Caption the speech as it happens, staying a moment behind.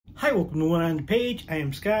Hi, welcome to One on the Page. I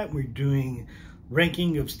am Scott. We're doing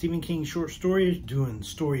ranking of Stephen King short stories, doing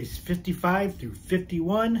stories 55 through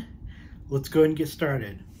 51. Let's go ahead and get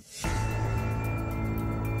started.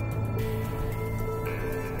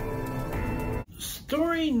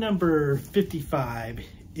 Story number 55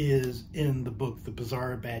 is in the book The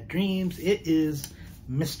Bazaar of Bad Dreams. It is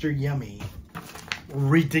Mr. Yummy.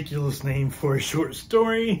 Ridiculous name for a short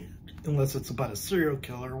story, unless it's about a serial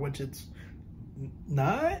killer, which it's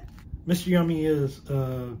not. Mr. Yummy is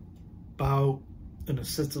about an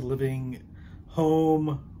assisted living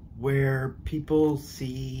home where people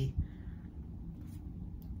see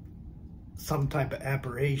some type of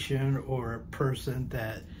apparition or a person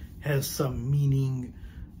that has some meaning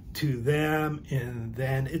to them, and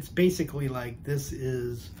then it's basically like this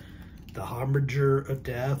is the harbinger of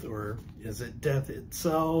death, or is it death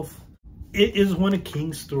itself? It is one of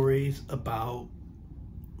King's stories about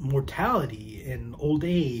mortality and old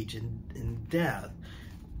age and death,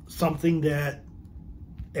 something that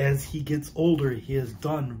as he gets older he has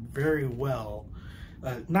done very well.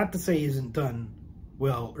 Not to say he hasn't done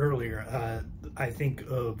well earlier. I think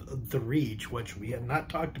of The Reach, which we have not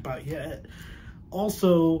talked about yet.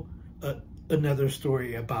 Also another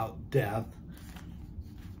story about death.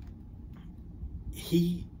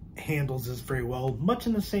 He handles this very well, much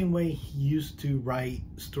in the same way he used to write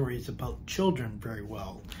stories about children very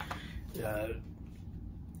well.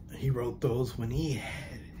 He wrote those when he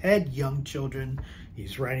had young children.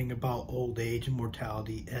 He's writing about old age and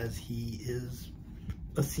mortality as he is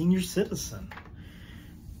a senior citizen.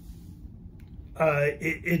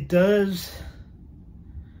 It does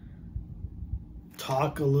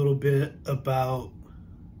talk a little bit about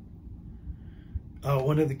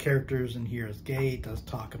one of the characters in here is gay. It does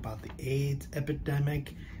talk about the AIDS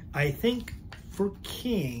epidemic. I think for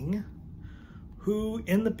King, who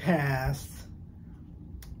in the past,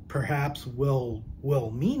 perhaps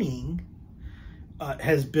well-meaning,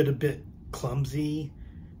 has been a bit clumsy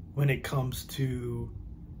when it comes to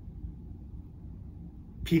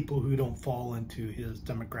people who don't fall into his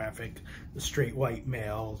demographic, the straight white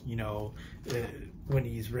male, you know, when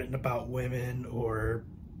he's written about women or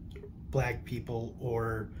black people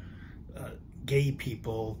or gay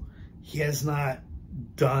people, he has not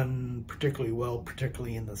done particularly well,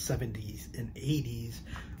 particularly in the 70s and 80s.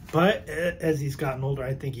 But as he's gotten older,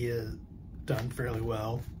 I think he has done fairly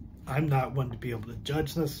well. I'm not one to be able to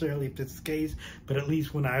judge necessarily if it's the case, but at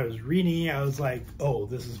least when I was reading, I was like, oh,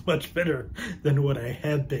 this is much better than what I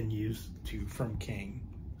have been used to from King.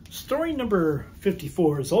 Story number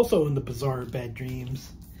 54 is also in the Bazaar of Bad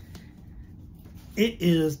Dreams. It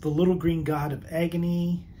is The Little Green God of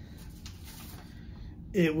Agony.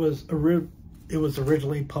 It was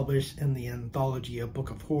originally published in the anthology A Book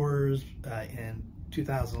of Horrors in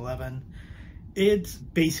 2011. It's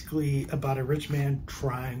basically about a rich man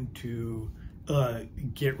trying to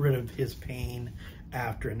get rid of his pain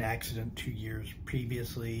after an accident 2 years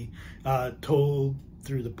previously, told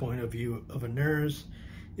through the point of view of a nurse.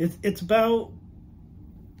 It's about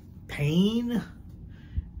pain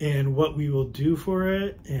and what we will do for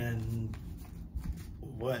it and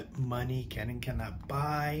what money can and cannot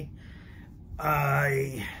buy.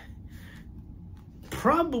 I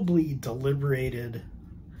probably deliberated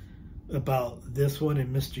about this one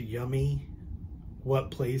and Mr. Yummy, what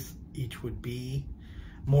place each would be,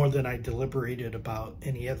 more than I deliberated about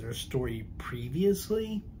any other story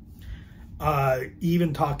previously.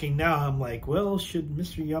 Even talking now, I'm like, well, should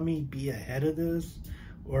Mr. Yummy be ahead of this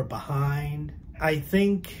or behind? I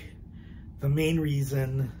think the main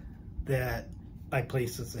reason that I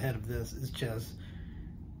place this ahead of this is just,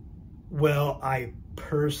 well, I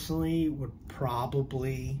personally would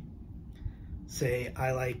probably say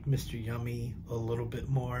I like Mr. Yummy a little bit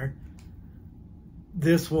more.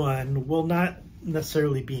 This one will not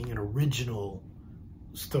necessarily being an original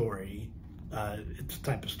story. It's a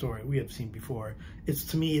type of story we have seen before.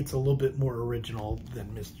 To me, it's a little bit more original than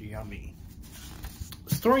Mr. Yummy.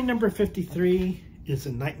 Story number 53 is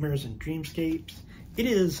in Nightmares and Dreamscapes. It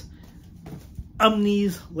is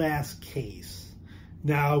Umney's Last Case.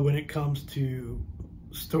 Now, when it comes to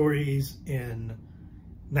stories in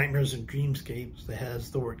Nightmares and Dreamscapes that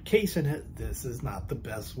has the word case in it, this is not the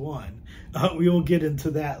best one. We will get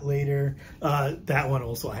into that later. That one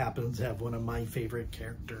also happens to have one of my favorite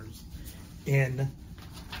characters in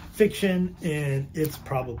fiction, and it's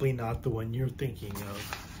probably not the one you're thinking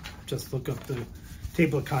of. Just look up the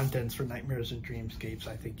table of contents for Nightmares and Dreamscapes.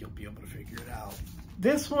 I think you'll be able to figure it out.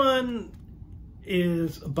 This one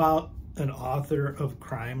is about an author of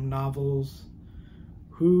crime novels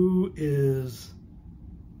who is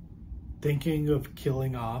thinking of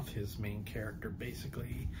killing off his main character,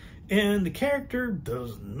 basically. And the character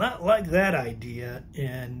does not like that idea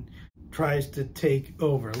and tries to take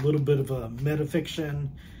over. A little bit of a metafiction.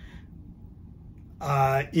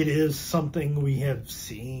 It is something we have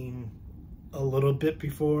seen a little bit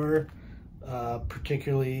before,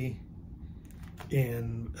 particularly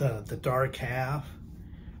in The Dark Half.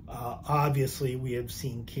 Obviously, we have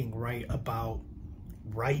seen King write about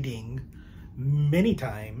writing many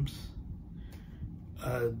times.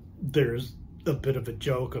 There's a bit of a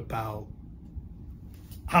joke about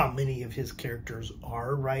how many of his characters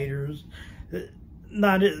are writers.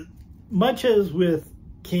 Not as much as with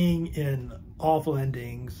King in Awful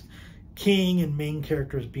Endings. King and main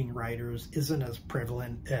characters being writers isn't as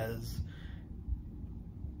prevalent as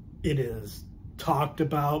it is talked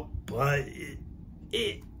about, but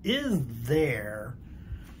it is there.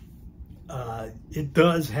 It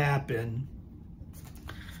does happen.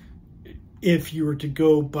 If you were to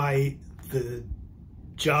go by the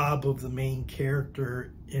job of the main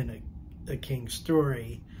character in a King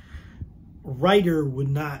story, writer would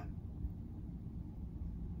not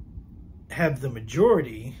have the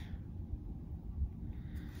majority,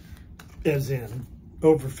 as in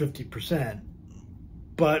over 50%.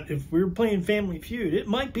 But if we were playing Family Feud, it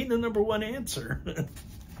might be the #1 answer.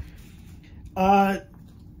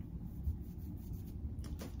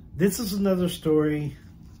 This is another story,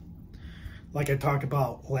 like I talked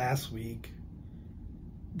about last week,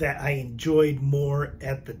 that I enjoyed more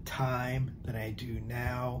at the time than I do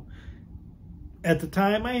now. At the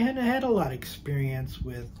time, I hadn't had a lot of experience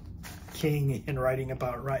with King and writing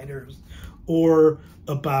about writers or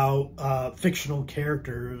about fictional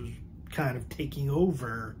characters kind of taking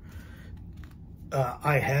over.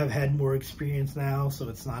 I have had more experience now, so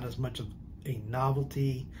it's not as much of a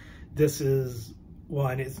novelty. This is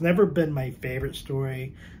one, it's never been my favorite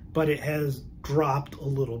story, but it has dropped a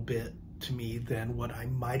little bit to me than what I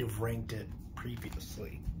might have ranked it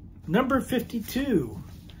previously. Number 52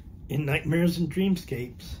 in Nightmares and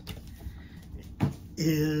Dreamscapes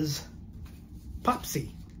is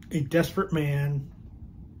Popsy. A desperate man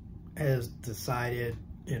has decided,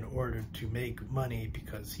 in order to make money,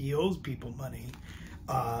 because he owes people money,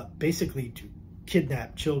 basically to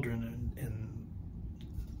kidnap children and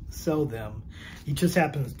sell them. He just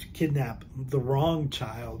happens to kidnap the wrong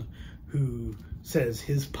child, who says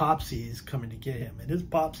his Popsy is coming to get him, and his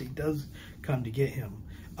Popsy does come to get him.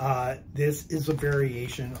 This is a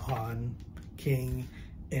variation on King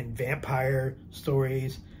and vampire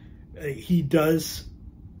stories. He does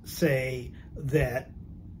say that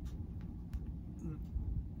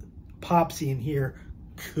Popsy in here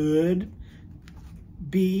could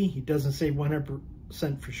be, he doesn't say 100%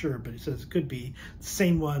 for sure, but he says it could be the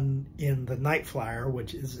same one in the Night Flyer,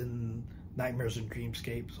 which is in Nightmares and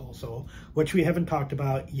Dreamscapes also, which we haven't talked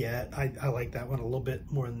about yet. I like that one a little bit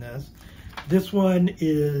more than this. This one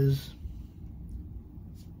is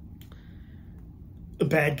a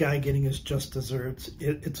bad guy getting his just desserts.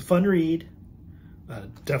 It's a fun read.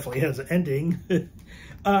 Definitely has an ending.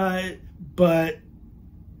 But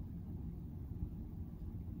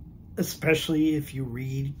especially if you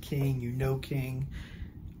read King, you know King,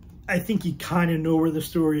 I think you kind of know where the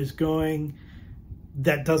story is going.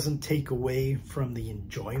 That doesn't take away from the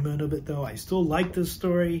enjoyment of it, though. I still like this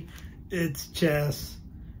story. It's just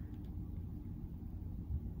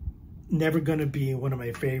never going to be one of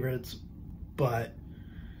my favorites, but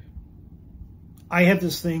I have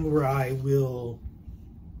this thing where I will,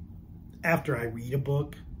 after I read a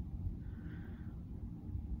book,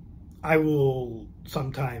 I will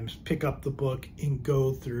sometimes pick up the book and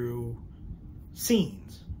go through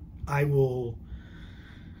scenes. I will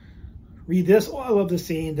read this, oh, I love this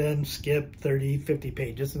scene, then skip 30, 50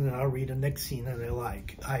 pages, and then I'll read the next scene that I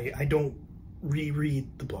like. I don't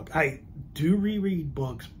reread the book. I do reread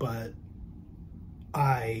books, but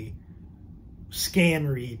I scan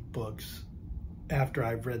read books after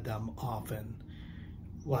I've read them often.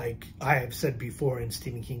 Like I have said before in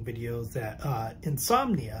Stephen King videos that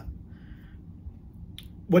Insomnia,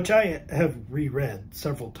 which I have reread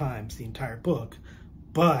several times, the entire book,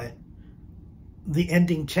 but the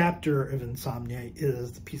ending chapter of Insomnia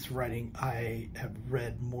is the piece of writing I have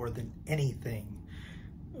read more than anything,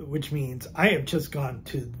 which means I have just gone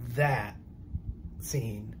to that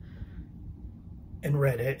scene and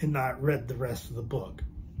read it and not read the rest of the book.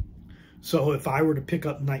 So if I were to pick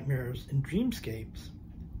up Nightmares and Dreamscapes,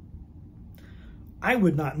 I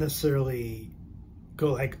would not necessarily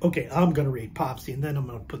go like, okay, I'm going to read Popsy and then I'm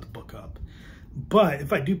going to put the book up. But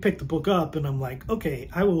if I do pick the book up and I'm like, okay,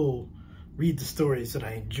 I will read the stories that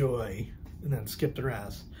I enjoy and then skip the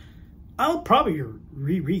rest, I'll probably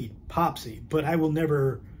reread Popsy, but I will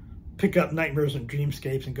never pick up Nightmares and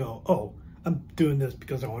Dreamscapes and go, oh, I'm doing this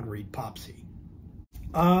because I want to read Popsy.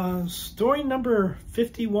 Story number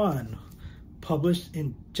 51, published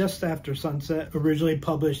in Just After Sunset, originally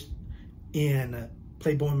published in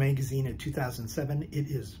Playboy magazine in 2007. It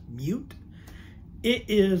is Mute.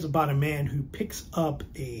 It is about a man who picks up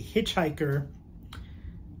a hitchhiker.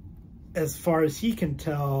 As far as he can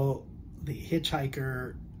tell, the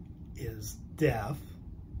hitchhiker is deaf.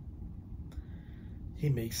 He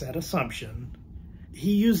makes that assumption.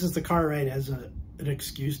 He uses the car ride as an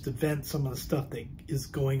excuse to vent some of the stuff that is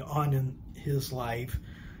going on in his life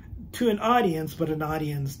to an audience, but an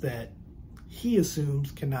audience that he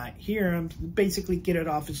assumes cannot hear him, basically get it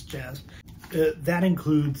off his chest. That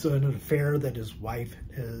includes an affair that his wife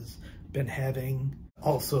has been having.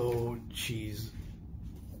 Also, she's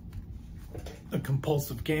a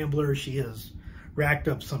compulsive gambler. She has racked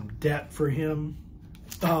up some debt for him.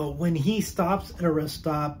 When he stops at a rest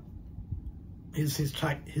stop, his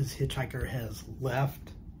hitchhiker has left.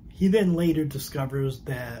 He then later discovers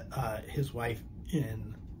that his wife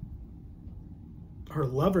and her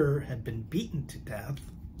lover had been beaten to death.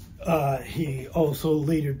 He also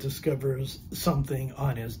later discovers something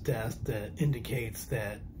on his desk that indicates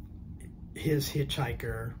that his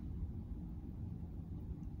hitchhiker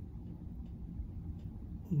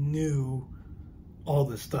knew all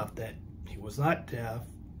the stuff, that he was not deaf.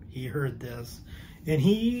 He heard this, and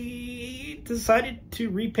he decided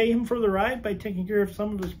to repay him for the ride by taking care of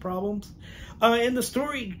some of his problems. And the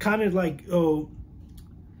story kind of like,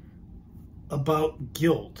 about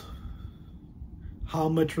guilt. How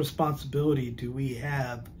much responsibility do we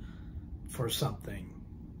have for something?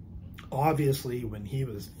 Obviously, when he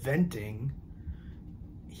was venting,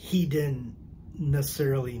 he didn't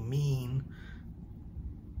necessarily mean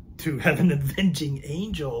to have an avenging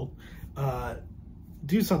angel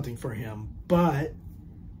do something for him, but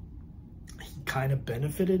he kind of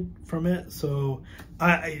benefited from it. So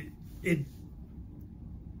I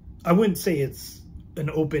wouldn't say it's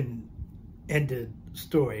an open-ended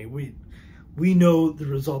story. We know the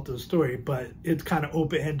result of the story, but it's kind of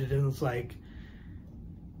open-ended, and it's like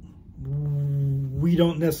we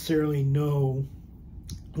don't necessarily know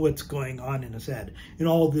what's going on in his head. And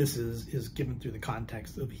all this is given through the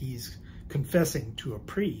context of he's confessing to a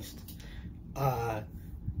priest. And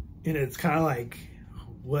it's kind of like,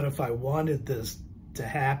 what if I wanted this to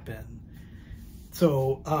happen?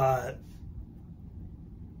 So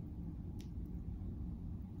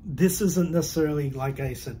this isn't necessarily, like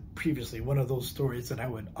I said previously, one of those stories that I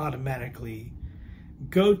would automatically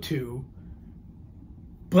go to,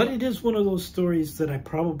 but it is one of those stories that I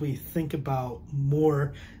probably think about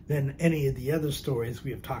more than any of the other stories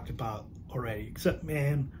we have talked about already, except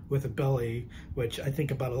Man with a Belly, which I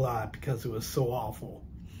think about a lot because it was so awful.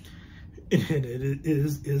 And it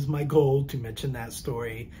is my goal to mention that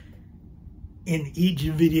story in each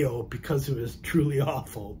video because it was truly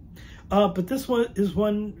awful. But this one is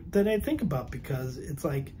one that I think about because it's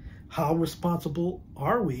like, how responsible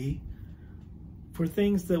are we for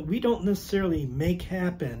things that we don't necessarily make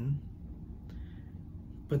happen,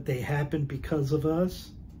 but they happen because of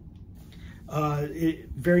us?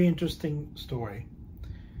 Very interesting story.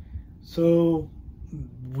 So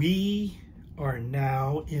we are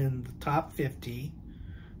now in the top 50.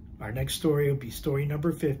 Our next story will be story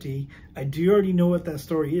number 50. I do already know what that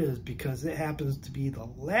story is because it happens to be the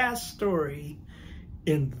last story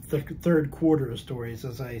in the third quarter of stories.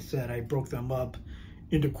 As I said, I broke them up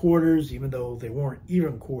into quarters, even though they weren't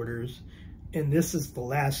even quarters. And this is the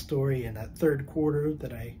last story in that third quarter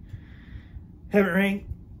that I haven't ranked.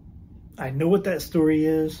 I know what that story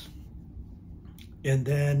is. And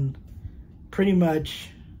then pretty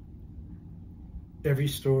much every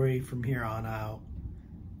story from here on out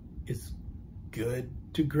is good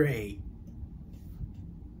to great.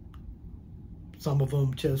 Some of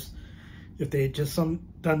them just, if they had just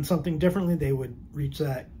done something differently, they would reach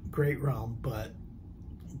that great realm. But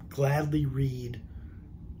gladly read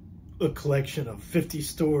a collection of 50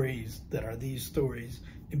 stories that are these stories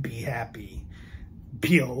and be happy.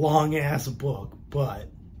 Be a long ass book, but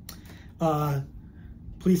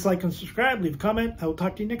please like and subscribe, leave a comment. I will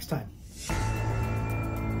talk to you next time.